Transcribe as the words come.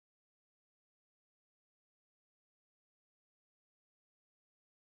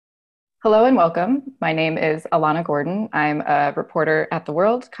Hello and welcome. My name is Elana Gordon. I'm a reporter at The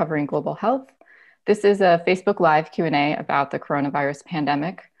World covering global health. This is a Facebook Live Q&A about the coronavirus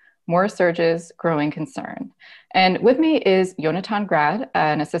pandemic, more surges, growing concern. And with me is Yonatan Grad,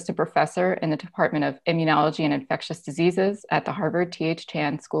 an assistant professor in the Department of Immunology and Infectious Diseases at the Harvard T.H.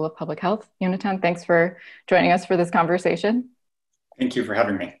 Chan School of Public Health. Yonatan, thanks for joining us for this conversation. Thank you for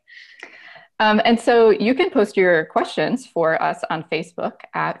having me. And so you can post your questions for us on Facebook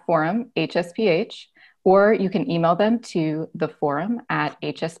at Forum HSPH, or you can email them to the forum at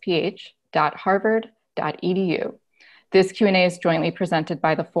hsph.harvard.edu. This Q&A is jointly presented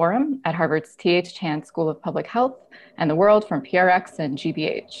by the Forum at Harvard's T.H. Chan School of Public Health and the World from PRX and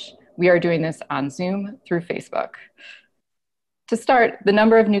GBH. We are doing this on Zoom through Facebook. To start, the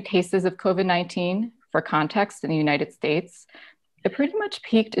number of new cases of COVID-19, for context, in the United States, it pretty much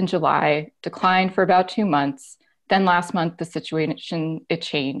peaked in July, declined for about 2 months. Then last month, the situation, it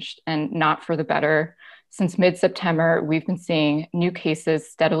changed, and not for the better. Since mid-September, we've been seeing new cases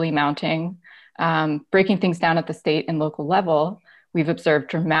steadily mounting. Breaking things down at the state and local level, we've observed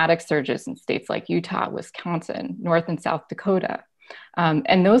dramatic surges in states like Utah, Wisconsin, North and South Dakota.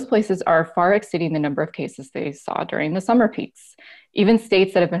 And those places are far exceeding the number of cases they saw during the summer peaks. Even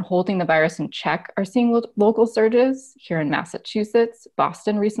states that have been holding the virus in check are seeing local surges. Here in Massachusetts,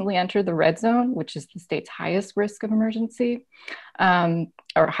 Boston recently entered the red zone, which is the state's highest risk of emergency, or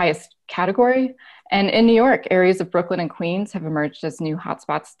highest category. And in New York, areas of Brooklyn and Queens have emerged as new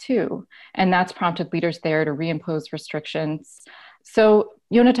hotspots too. And that's prompted leaders there to reimpose restrictions. So,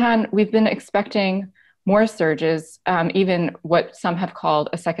 Yonatan, we've been expecting more surges, even what some have called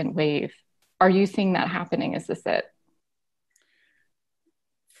a second wave. Are you seeing that happening? Is this it?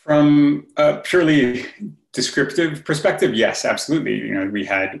 From a purely descriptive perspective, yes, absolutely. We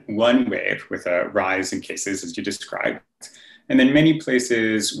had one wave with a rise in cases, as you described, and then many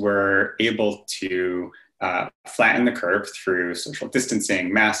places were able to flatten the curve through social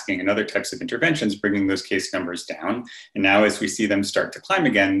distancing, masking, and other types of interventions, bringing those case numbers down. And now, as we see them start to climb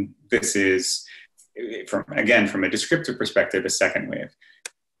again, this is, from a descriptive perspective, a second wave.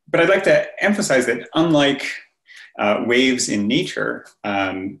 But I'd like to emphasize that unlike waves in nature,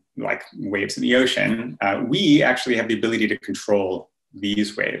 like waves in the ocean, we actually have the ability to control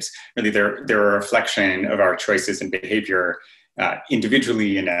these waves. Really, they're a reflection of our choices and behavior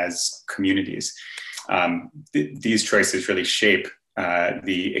individually and as communities. These choices really shape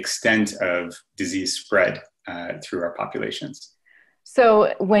the extent of disease spread through our populations.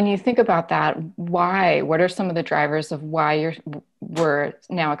 So when you think about that, why? What are some of the drivers of why we're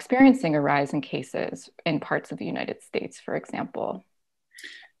now experiencing a rise in cases in parts of the United States, for example?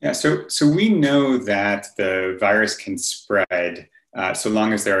 Yeah, so we know that the virus can spread so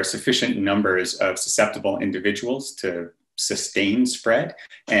long as there are sufficient numbers of susceptible individuals to sustain spread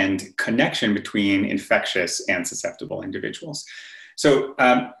and connection between infectious and susceptible individuals. So,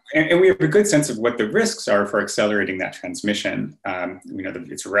 and we have a good sense of what the risks are for accelerating that transmission. We know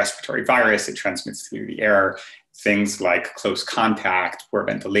that it's a respiratory virus, it transmits through the air. Things like close contact, poor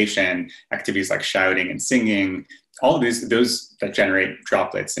ventilation, activities like shouting and singing, all of those that generate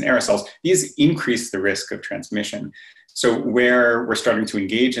droplets and aerosols, these increase the risk of transmission. So where we're starting to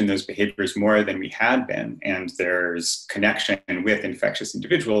engage in those behaviors more than we had been, and there's connection with infectious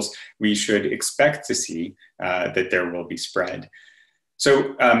individuals, we should expect to see that there will be spread.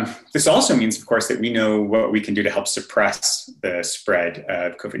 So this also means, of course, that we know what we can do to help suppress the spread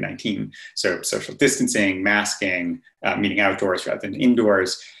of COVID-19. So social distancing, masking, meeting outdoors rather than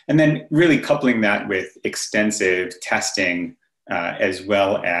indoors, and then really coupling that with extensive testing as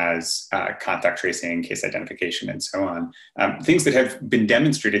well as contact tracing, case identification, and so on. Things that have been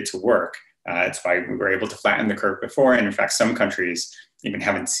demonstrated to work. It's why we were able to flatten the curve before. And in fact, some countries even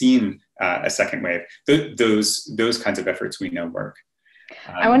haven't seen a second wave. Those kinds of efforts we know work.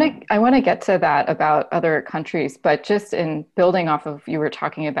 I want to get to that about other countries, but just in building off of you were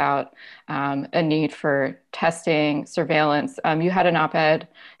talking about a need for testing, surveillance. You had an op-ed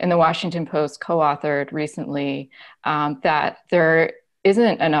in the Washington Post co-authored recently that there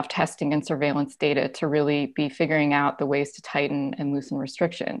isn't enough testing and surveillance data to really be figuring out the ways to tighten and loosen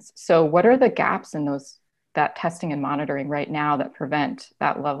restrictions. So what are the gaps in that testing and monitoring right now that prevent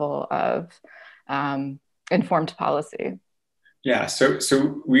that level of informed policy? Yeah, so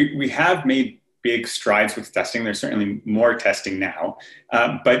we have made big strides with testing. There's certainly more testing now,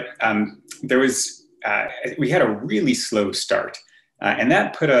 but we had a really slow start, and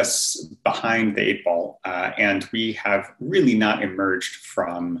that put us behind the eight ball, and we have really not emerged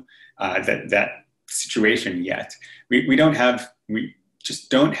from that situation yet. We don't have just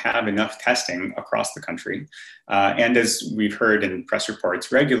don't have enough testing across the country. And as we've heard in press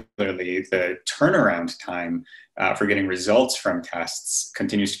reports regularly, the turnaround time for getting results from tests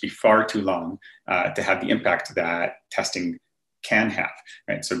continues to be far too long to have the impact that testing can have,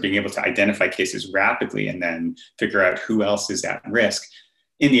 right? So being able to identify cases rapidly and then figure out who else is at risk.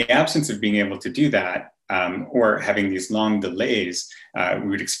 In the absence of being able to do that, or having these long delays, we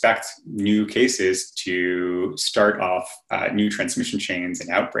would expect new cases to start off new transmission chains and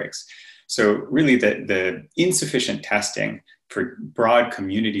outbreaks. So really the insufficient testing for broad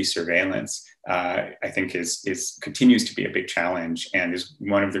community surveillance, I think continues to be a big challenge, and is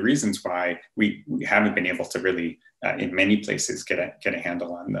one of the reasons why we haven't been able to really, in many places, get a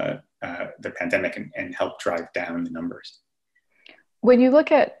handle on the pandemic and help drive down the numbers. When you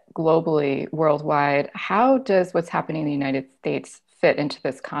look at globally, worldwide, how does what's happening in the United States fit into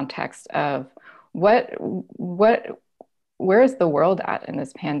this context of where is the world at in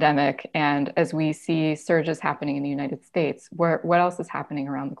this pandemic? And as we see surges happening in the United States, what else is happening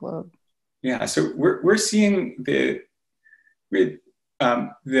around the globe? Yeah, so we're seeing the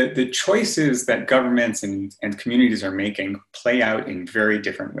choices that governments and communities are making play out in very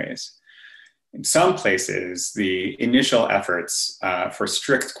different ways. In some places, the initial efforts for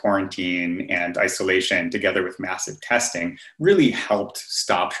strict quarantine and isolation, together with massive testing, really helped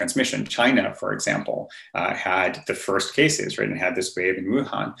stop transmission. China, for example, had the first cases, right, and had this wave in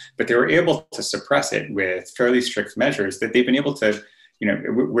Wuhan, but they were able to suppress it with fairly strict measures that they've been able to,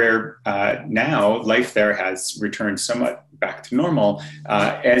 where now life there has returned somewhat back to normal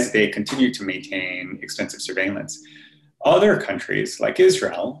as they continue to maintain extensive surveillance. Other countries, like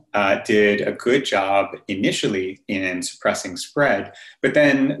Israel, did a good job initially in suppressing spread, but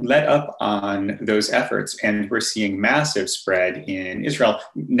then let up on those efforts. And we're seeing massive spread in Israel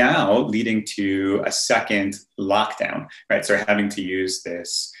now, leading to a second lockdown, right? So having to use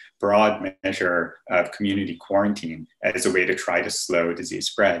this broad measure of community quarantine as a way to try to slow disease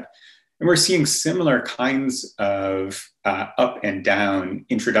spread. And we're seeing similar kinds of up and down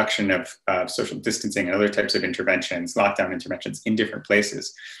introduction of social distancing and other types of interventions, lockdown interventions in different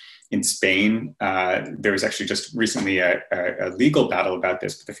places. In Spain, there was actually just recently a legal battle about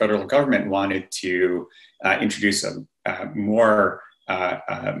this, but the federal government wanted to introduce more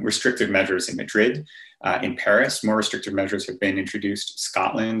restrictive measures in Madrid. In Paris, more restrictive measures have been introduced.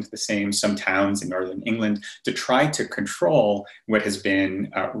 Scotland, the same, some towns in northern England, to try to control what has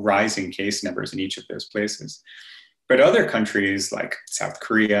been rising case numbers in each of those places. But other countries like South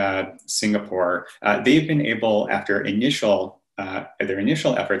Korea, Singapore, they've been able, after their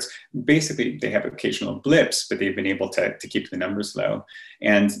initial efforts, basically they have occasional blips, but they've been able to keep the numbers low.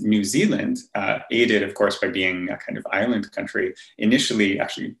 And New Zealand, aided, of course, by being a kind of island country, initially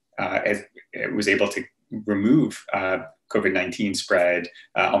actually it was able to remove COVID-19 spread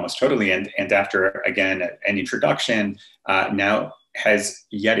almost totally. And after, again, an introduction, now has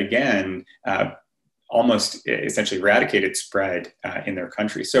yet again almost essentially eradicated spread in their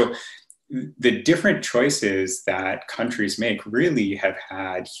country. So the different choices that countries make really have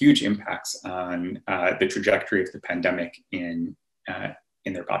had huge impacts on the trajectory of the pandemic in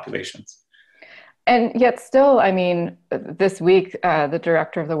their populations. And yet still, I mean, this week, the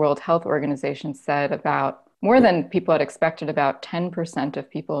director of the World Health Organization said about more than people had expected, about 10% of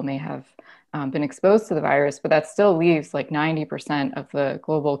people may have been exposed to the virus, but that still leaves like 90% of the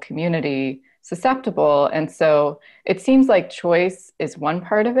global community susceptible. And so it seems like choice is one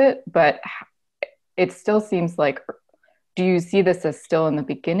part of it, but it still seems like, do you see this as still in the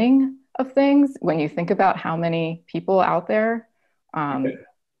beginning of things when you think about how many people out there?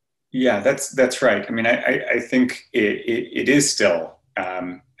 Yeah, that's right. I mean, I think it is still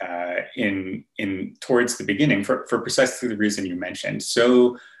in towards the beginning for precisely the reason you mentioned.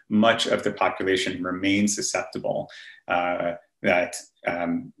 So much of the population remains susceptible that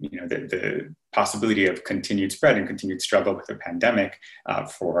the possibility of continued spread and continued struggle with the pandemic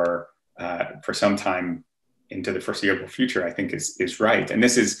for some time into the foreseeable future, I think is right. And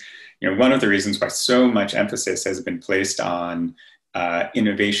this is one of the reasons why so much emphasis has been placed on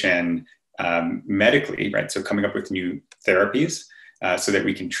innovation medically, right? So coming up with new therapies so that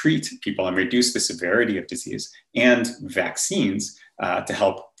we can treat people and reduce the severity of disease, and vaccines to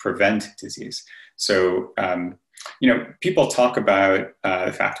help prevent disease. So, people talk about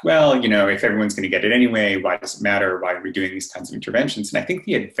the fact, well, if everyone's going to get it anyway, why does it matter? Why are we doing these kinds of interventions? And I think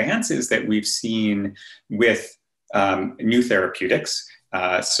the advances that we've seen with new therapeutics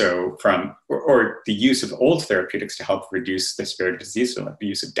Or the use of old therapeutics to help reduce the severity of disease, so like the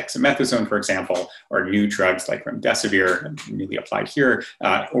use of dexamethasone, for example, or new drugs like remdesivir, newly applied here,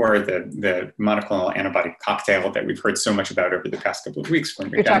 or the monoclonal antibody cocktail that we've heard so much about over the past couple of weeks.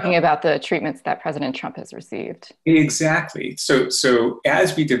 You're talking about the treatments that President Trump has received. Exactly. So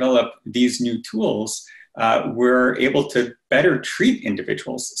as we develop these new tools, we're able to better treat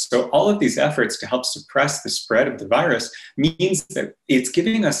individuals. So all of these efforts to help suppress the spread of the virus means that it's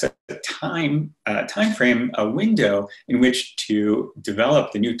giving us a time frame, a window in which to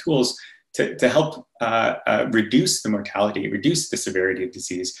develop the new tools to help reduce the mortality, reduce the severity of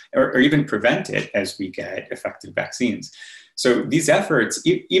disease, or even prevent it as we get effective vaccines. So these efforts,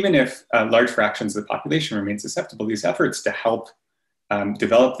 even if large fractions of the population remain susceptible, these efforts to help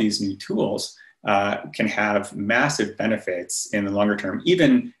develop these new tools can have massive benefits in the longer term,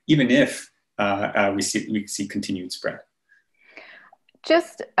 even if we see continued spread.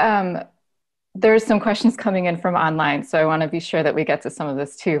 Just there's some questions coming in from online, so I want to be sure that we get to some of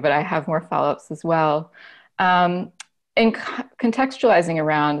this too, but I have more follow-ups as well. In contextualizing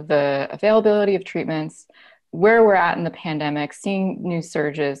around the availability of treatments, where we're at in the pandemic, seeing new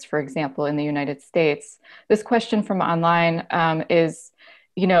surges, for example, in the United States, this question from online is,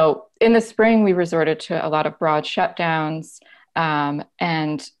 in the spring, we resorted to a lot of broad shutdowns,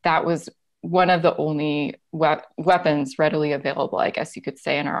 and that was one of the only weapons readily available, I guess you could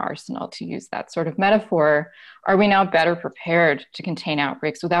say, in our arsenal, to use that sort of metaphor. Are we now better prepared to contain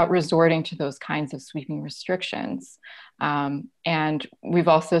outbreaks without resorting to those kinds of sweeping restrictions? And we've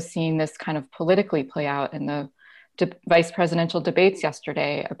also seen this kind of politically play out in the vice presidential debates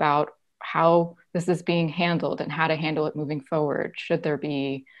yesterday about how this is being handled and how to handle it moving forward. Should there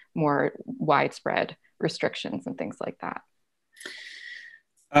be more widespread restrictions and things like that?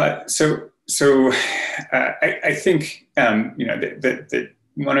 I think that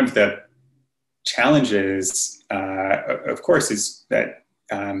one of the challenges, of course, is that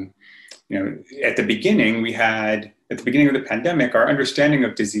at the beginning of the pandemic, our understanding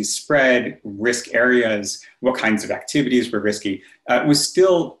of disease spread, risk areas, what kinds of activities were risky, was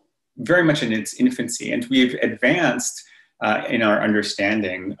still very much in its infancy, and we've advanced in our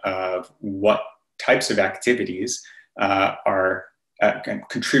understanding of what types of activities can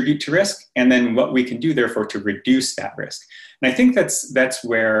contribute to risk, and then what we can do, therefore, to reduce that risk. And I think that's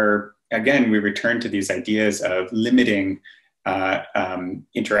where, again, we return to these ideas of limiting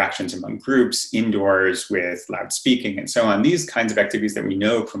interactions among groups, indoors with loud speaking, and so on. These kinds of activities that we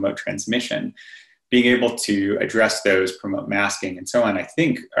know promote transmission, being able to address those, promote masking, and so on, I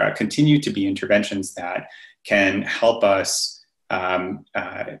think continue to be interventions that can help us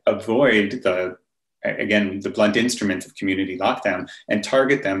avoid the blunt instrument of community lockdown and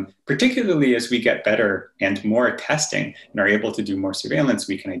target them, particularly as we get better and more testing and are able to do more surveillance.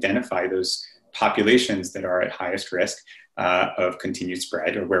 We can identify those populations that are at highest risk of continued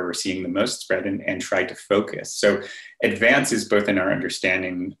spread, or where we're seeing the most spread, and try to focus. So advances both in our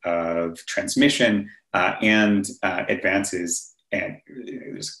understanding of transmission and advances, and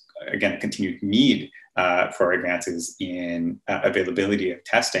there's, again, a continued need for advances in availability of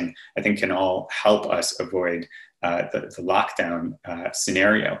testing, I think can all help us avoid the lockdown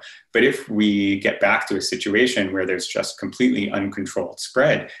scenario. But if we get back to a situation where there's just completely uncontrolled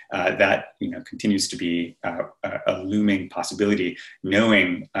spread, that continues to be a looming possibility,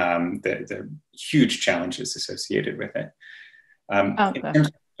 knowing the huge challenges associated with it. I'm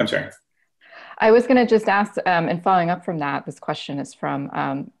sorry. I was going to just ask, and following up from that, this question is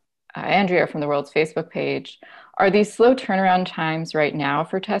from Andrea from the World's Facebook page. Are these slow turnaround times right now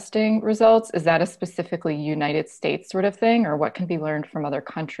for testing results? Is that a specifically United States sort of thing, or what can be learned from other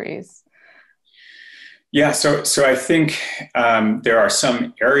countries? Yeah, so I think there are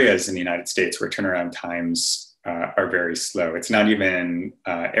some areas in the United States where turnaround times are very slow. It's not even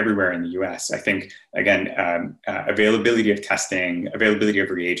everywhere in the US. I think, again, availability of testing, availability of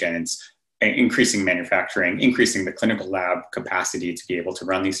reagents, increasing manufacturing, increasing the clinical lab capacity to be able to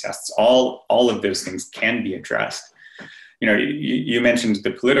run these tests, all of those things can be addressed. You mentioned the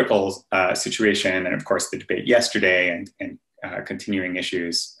political situation, and of course the debate yesterday, and continuing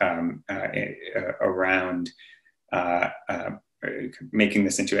issues around making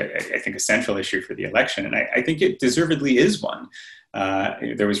this into, I think, a central issue for the election. And I think it deservedly is one.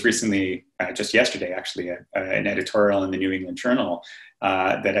 There was recently, just yesterday actually, an editorial in the New England Journal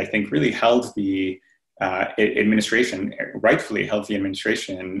that I think really held the administration, rightfully held the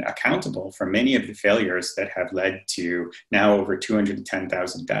administration accountable for many of the failures that have led to now over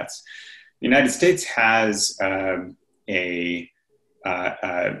 210,000 deaths. The United States has a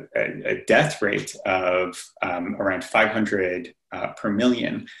death rate of around 500 per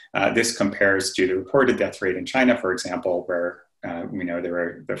million. This compares to the reported death rate in China, for example, where we know there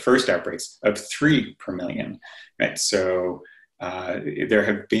were the first outbreaks of 3 per million. Right? So there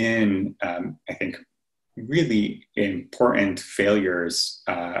have been, I think, really important failures,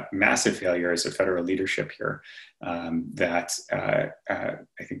 massive failures of federal leadership here that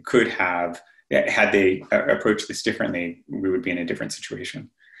I think could have, had they approached this differently, we would be in a different situation.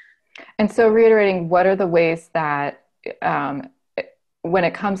 And so reiterating, what are the ways that when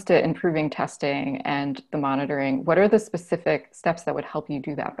it comes to improving testing and the monitoring, what are the specific steps that would help you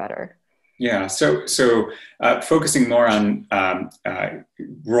do that better? Yeah, so focusing more on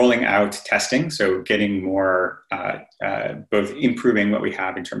rolling out testing, so getting more, both improving what we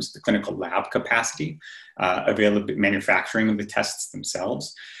have in terms of the clinical lab capacity, available manufacturing of the tests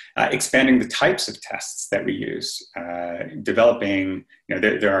themselves, expanding the types of tests that we use, developing,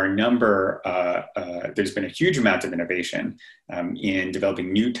 there are a number, there's been a huge amount of innovation in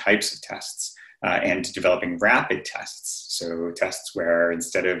developing new types of tests. And developing rapid tests. So tests where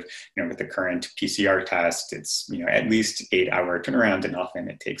instead of, with the current PCR test, it's, at least 8-hour turnaround, and often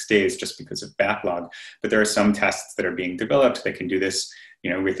it takes days just because of backlog. But there are some tests that are being developed that can do this,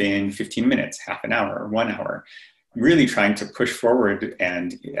 within 15 minutes, half an hour, 1 hour. Really trying to push forward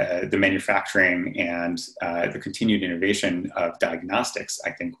and the manufacturing and the continued innovation of diagnostics,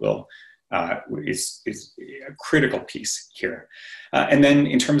 I think is a critical piece here. And then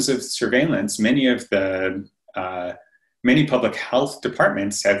in terms of surveillance, many public health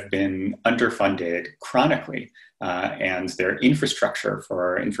departments have been underfunded chronically, and their infrastructure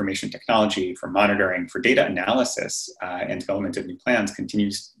for information technology, for monitoring, for data analysis, and development of new plans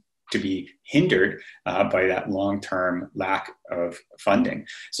continues to be hindered by that long-term lack of funding.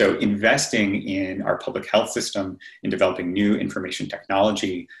 So investing in our public health system, in developing new information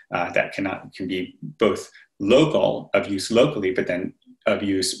technology that can be both of use locally, but then of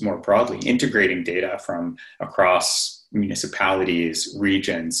use more broadly, integrating data from across municipalities,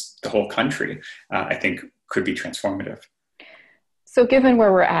 regions, the whole country, I think could be transformative. So given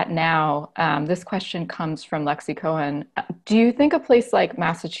where we're at now, this question comes from Lexi Cohen. Do you think a place like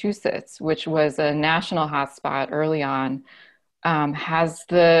Massachusetts, which was a national hotspot early on, has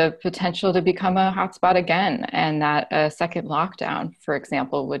the potential to become a hotspot again, and that a second lockdown, for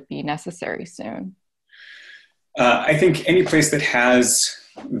example, would be necessary soon? I think any place that has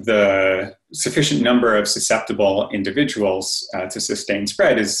the sufficient number of susceptible individuals to sustain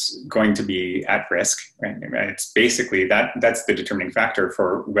spread is going to be at risk. Right? It's basically that's the determining factor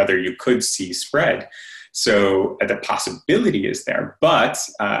for whether you could see spread. So the possibility is there, but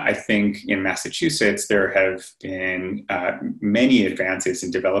I think in Massachusetts there have been many advances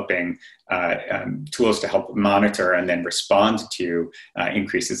in developing tools to help monitor and then respond to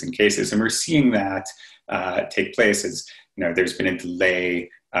increases in cases, and we're seeing that take place as there's been a delay,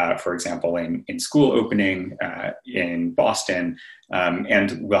 for example, in school opening in Boston,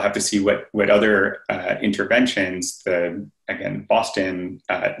 and we'll have to see what other interventions again, Boston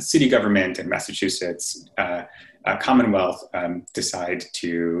city government and Massachusetts Commonwealth decide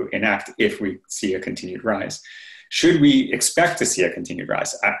to enact if we see a continued rise. Should we expect to see a continued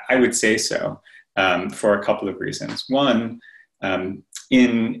rise? I would say so, for a couple of reasons. One,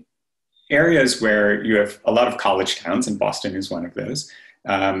 in areas where you have a lot of college towns, and Boston is one of those,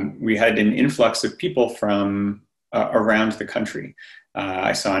 we had an influx of people from around the country.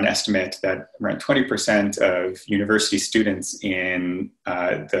 I saw an estimate that around 20% of university students in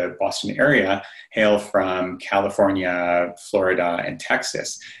the Boston area hail from California, Florida, and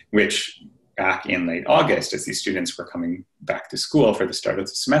Texas, which back in late August, as these students were coming back to school for the start of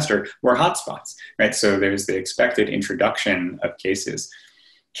the semester, were hotspots, right? So there's the expected introduction of cases.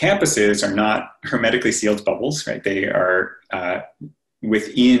 Campuses are not hermetically sealed bubbles, right? They are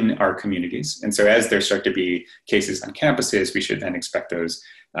within our communities. And so as there start to be cases on campuses, we should then expect those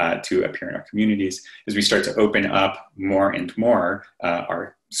to appear in our communities. As we start to open up more and more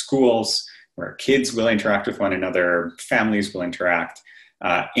our schools, where kids will interact with one another, families will interact,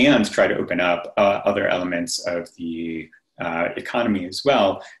 and try to open up other elements of the economy as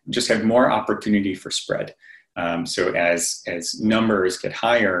well, just have more opportunity for spread. So as numbers get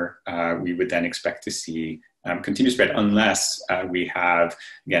higher, we would then expect to see continued spread unless we have,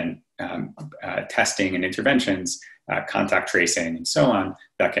 again, testing and interventions, contact tracing, and so on,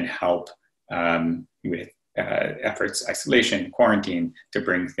 that can help with efforts, isolation, quarantine, to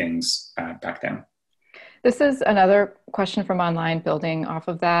bring things back down. This is another question from online building off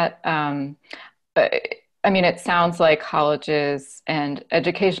of that. I mean, it sounds like colleges and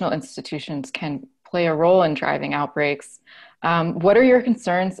educational institutions can play a role in driving outbreaks. What are your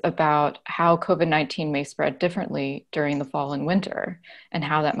concerns about how COVID-19 may spread differently during the fall and winter, and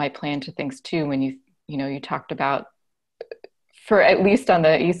how that might play into things too? When you talked about, for at least on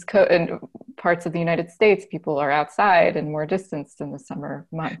the East Coast and parts of the United States, people are outside and more distanced in the summer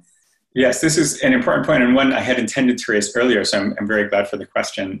months. Yes, this is an important point, and one I had intended to raise earlier, so I'm very glad for the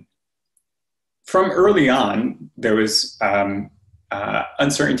question. From early on, there was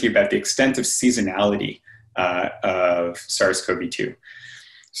uncertainty about the extent of seasonality of SARS-CoV-2.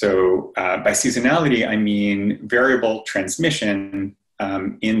 So by seasonality, I mean variable transmission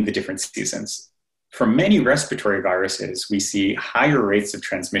in the different seasons. For many respiratory viruses, we see higher rates of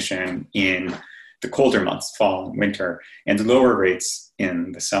transmission in the colder months, fall and winter, and lower rates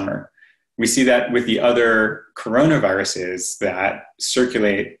in the summer. We see that with the other coronaviruses that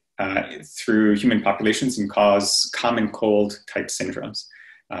circulate through human populations and cause common cold type syndromes.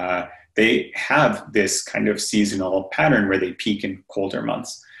 They have this kind of seasonal pattern where they peak in colder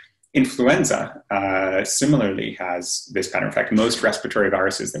months. Influenza similarly has this pattern. In fact, most respiratory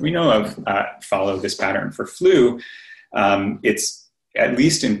viruses that we know of follow this pattern. For flu, it's at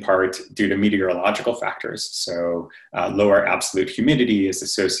least in part due to meteorological factors. So lower absolute humidity is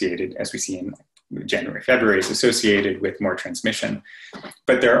associated, as we see in January, February, is associated with more transmission.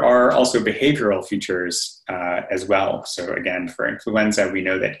 But there are also behavioral features as well. So again, for influenza, we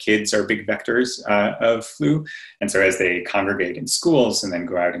know that kids are big vectors of flu. And so as they congregate in schools and then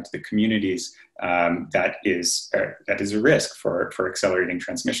go out into the communities, that is a risk for accelerating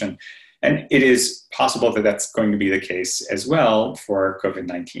transmission. And it is possible that that's going to be the case as well for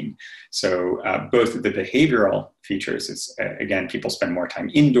COVID-19. So both of the behavioral features, is, again, people spend more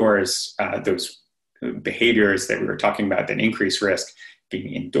time indoors, those behaviors that we were talking about that increase risk,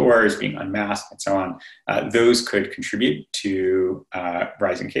 being indoors, being unmasked, and so on, those could contribute to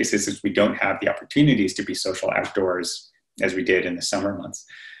rising cases as we don't have the opportunities to be social outdoors as we did in the summer months.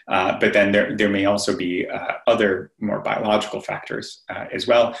 But then there may also be other more biological factors as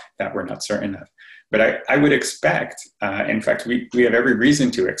well that we're not certain of. But I would expect, in fact, we have every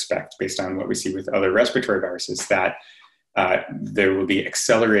reason to expect, based on what we see with other respiratory viruses, that there will be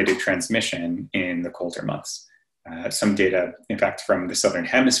accelerated transmission in the colder months. Some data, in fact, from the Southern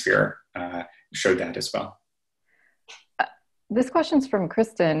Hemisphere showed that as well. This question's from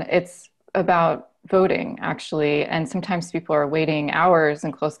Kristen. It's about voting, actually, and sometimes people are waiting hours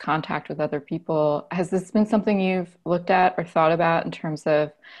in close contact with other people. Has this been something you've looked at or thought about in terms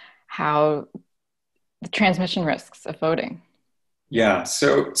of how the transmission risks of voting? Yeah,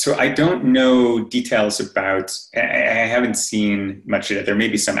 so I don't know details about, I haven't seen much of it. There may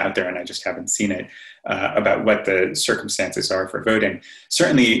be some out there and I just haven't seen it, about what the circumstances are for voting.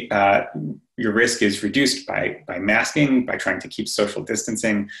 Certainly, your risk is reduced by masking, by trying to keep social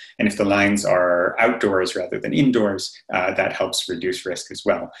distancing. And if the lines are outdoors rather than indoors, that helps reduce risk as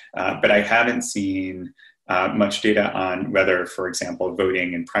well. But I haven't seen much data on whether, for example,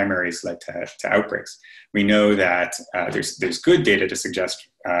 voting in primaries led to outbreaks. We know that there's good data to suggest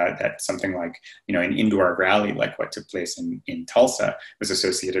that something like, an indoor rally like what took place in Tulsa was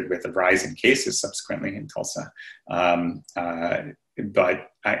associated with a rise in cases subsequently in Tulsa. But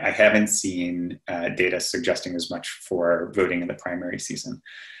I haven't seen data suggesting as much for voting in the primary season.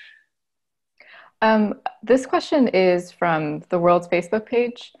 This question is from the World's Facebook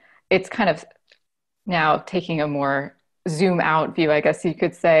page. It's kind of now taking a more zoom out view, I guess you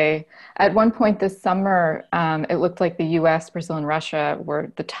could say. At one point this summer, it looked like the US, Brazil, and Russia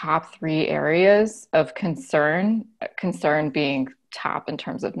were the top 3 areas of concern being top in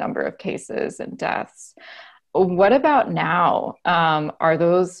terms of number of cases and deaths. What about now? Are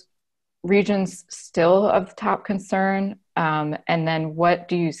those regions still of top concern? And then what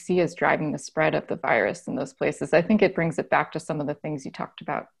do you see as driving the spread of the virus in those places? I think it brings it back to some of the things you talked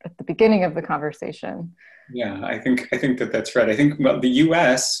about at the beginning of the conversation. Yeah, I think that's right. I think, well, the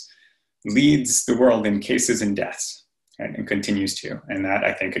US leads the world in cases and deaths and continues to. And that,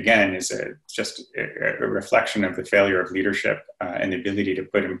 I think, again, is just a reflection of the failure of leadership and the ability to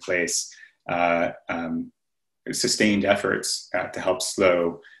put in place sustained efforts to help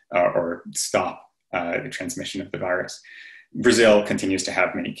slow or stop the transmission of the virus. Brazil continues to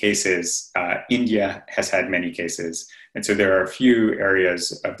have many cases. India has had many cases. And so there are a few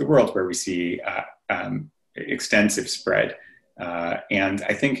areas of the world where we see extensive spread. And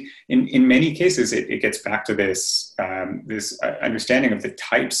I think in many cases, it gets back to this understanding of the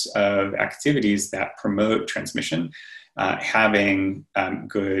types of activities that promote transmission, having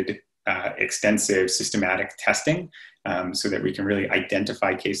good, extensive, systematic testing so that we can really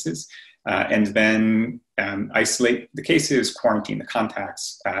identify cases, and then isolate the cases, quarantine the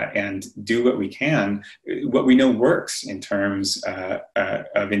contacts, and do what we can, what we know works in terms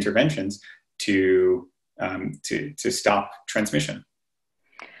of interventions to stop transmission.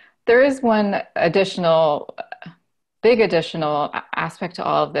 There is one big additional aspect to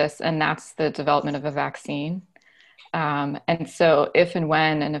all of this, and that's the development of a vaccine. And so if and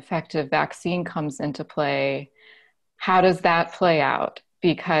when an effective vaccine comes into play, how does that play out?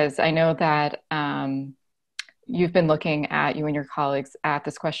 Because I know that you've been looking at, you and your colleagues, at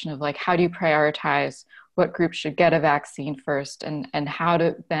this question of like, how do you prioritize what groups should get a vaccine first, and how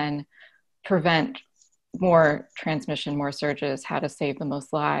to then prevent more transmission, more surges, how to save the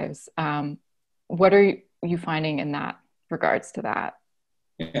most lives. What are you finding in that regards to that?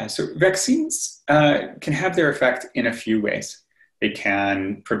 Yeah, so vaccines can have their effect in a few ways. They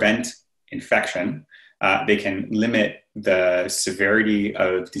can prevent infection. They can limit the severity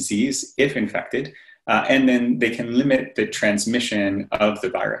of disease if infected, and then they can limit the transmission of the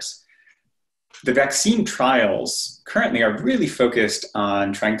virus. The vaccine trials currently are really focused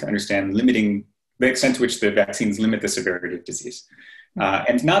on trying to understand limiting the extent to which the vaccines limit the severity of disease,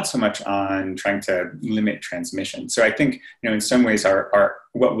 and not so much on trying to limit transmission. So I think, in some ways, our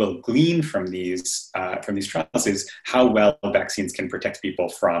what we'll glean from these trials is how well vaccines can protect people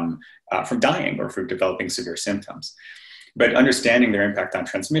from dying or from developing severe symptoms. But understanding their impact on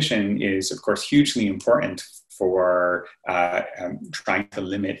transmission is, of course, hugely important for trying to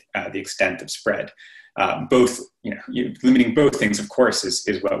limit the extent of spread. Limiting both things, of course,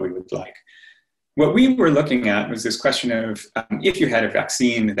 is what we would like. What we were looking at was this question of if you had a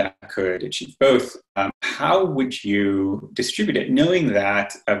vaccine that could achieve both, how would you distribute it, knowing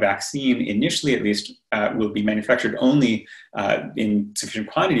that a vaccine, initially at least, will be manufactured only in sufficient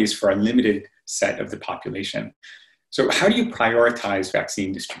quantities for a limited set of the population. So how do you prioritize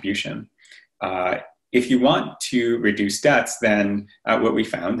vaccine distribution? If you want to reduce deaths, then what we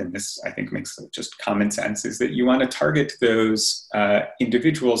found, and this I think makes just common sense, is that you want to target those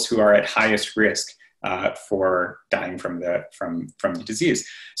individuals who are at highest risk for dying from the disease.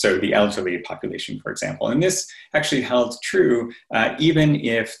 So the elderly population, for example. And this actually held true even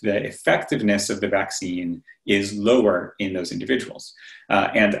if the effectiveness of the vaccine is lower in those individuals.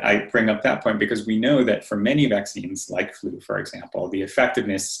 And I bring up that point because we know that for many vaccines, like flu, for example, the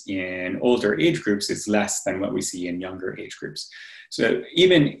effectiveness in older age groups is less than what we see in younger age groups. So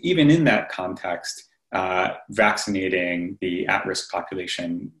even in that context, vaccinating the at-risk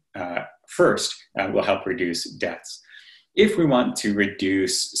population first will help reduce deaths. If we want to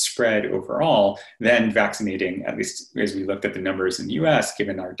reduce spread overall, then vaccinating, at least as we looked at the numbers in the US,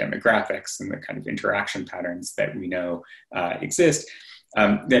 given our demographics and the kind of interaction patterns that we know exist,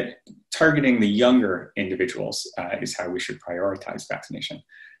 that targeting the younger individuals is how we should prioritize vaccination.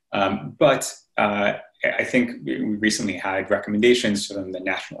 But I think we recently had recommendations from the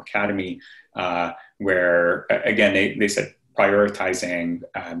National Academy where, again, they said prioritizing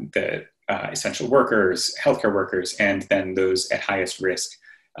the essential workers, healthcare workers, and then those at highest risk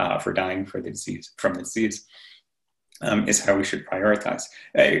for dying from the disease is how we should prioritize.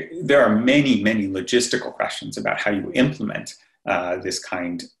 There are many, many logistical questions about how you implement this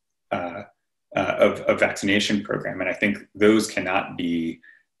kind of vaccination program, and I think those cannot be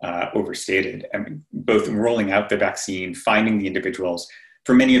overstated. I mean, both rolling out the vaccine, finding the individuals.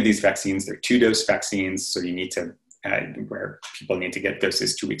 For many of these vaccines, they're 2-dose vaccines, so you need to where people need to get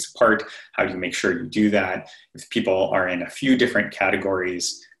doses 2 weeks apart. How do you make sure you do that? If people are in a few different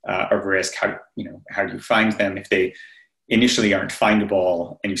categories of risk, how do you find them? If they initially aren't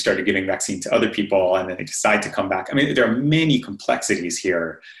findable and you started giving vaccine to other people and then they decide to come back. I mean, there are many complexities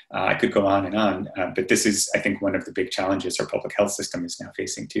here. I could go on and on, but this is, I think, one of the big challenges our public health system is now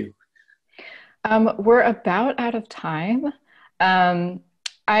facing too. We're about out of time.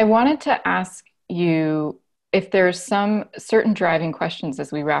 I wanted to ask you if there's some certain driving questions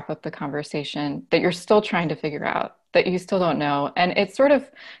as we wrap up the conversation that you're still trying to figure out, that you still don't know. And it sort of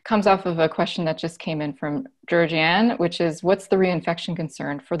comes off of a question that just came in from Georgianne, which is, what's the reinfection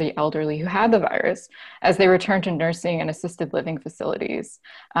concern for the elderly who had the virus as they return to nursing and assisted living facilities?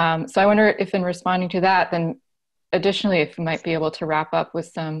 So I wonder if, in responding to that, then additionally, if you might be able to wrap up with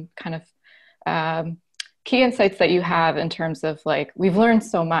some kind of key insights that you have in terms of, like, we've learned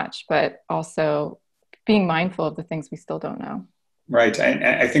so much, but also being mindful of the things we still don't know. Right.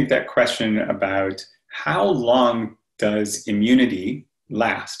 I think that question about how long does immunity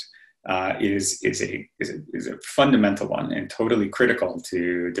last is a fundamental one and totally critical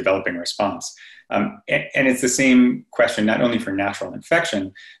to developing a response. And it's the same question not only for natural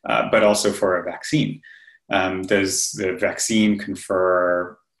infection, but also for a vaccine. Does the vaccine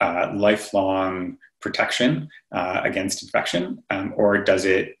confer lifelong protection against infection, or does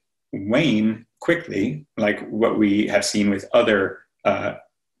it wane quickly, like what we have seen with other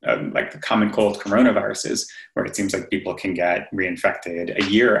like the common cold coronaviruses, where it seems like people can get reinfected a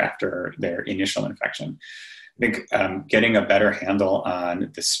year after their initial infection. I think getting a better handle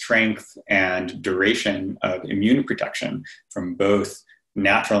on the strength and duration of immune protection from both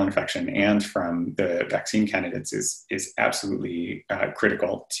natural infection and from the vaccine candidates is absolutely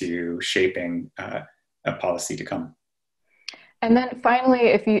critical to shaping a policy to come. And then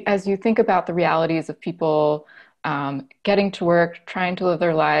finally, as you think about the realities of people getting to work, trying to live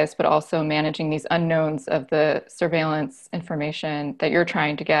their lives, but also managing these unknowns of the surveillance information that you're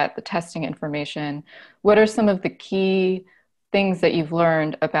trying to get, the testing information, what are some of the key things that you've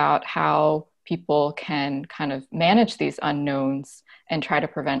learned about how people can kind of manage these unknowns and try to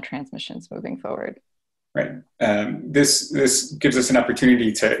prevent transmissions moving forward? Right. This gives us an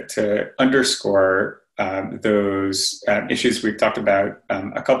opportunity to underscore those issues we've talked about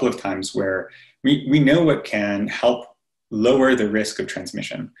a couple of times, where we know what can help lower the risk of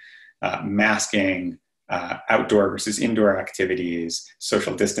transmission: masking, outdoor versus indoor activities,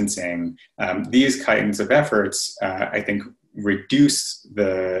 social distancing. These kinds of efforts, I think, reduce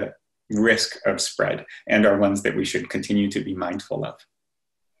the risk of spread and are ones that we should continue to be mindful of.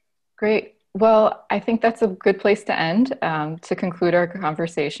 Great. Well, I think that's a good place to end to conclude our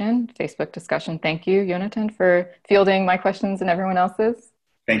conversation, Facebook discussion. Thank you, Yonatan, for fielding my questions and everyone else's.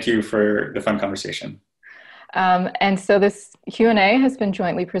 Thank you for the fun conversation. And so this Q&A has been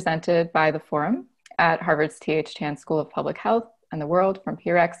jointly presented by the Forum at Harvard's T.H. Chan School of Public Health and the World from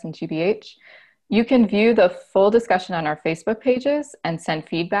PRX and GBH. You can view the full discussion on our Facebook pages and send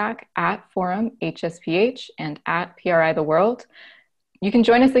feedback at Forum HSPH and at PRI the World. You can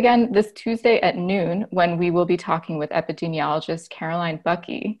join us again this Tuesday at noon when we will be talking with epidemiologist Caroline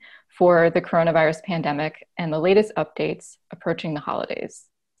Buckey for the coronavirus pandemic and the latest updates approaching the holidays.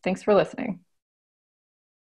 Thanks for listening.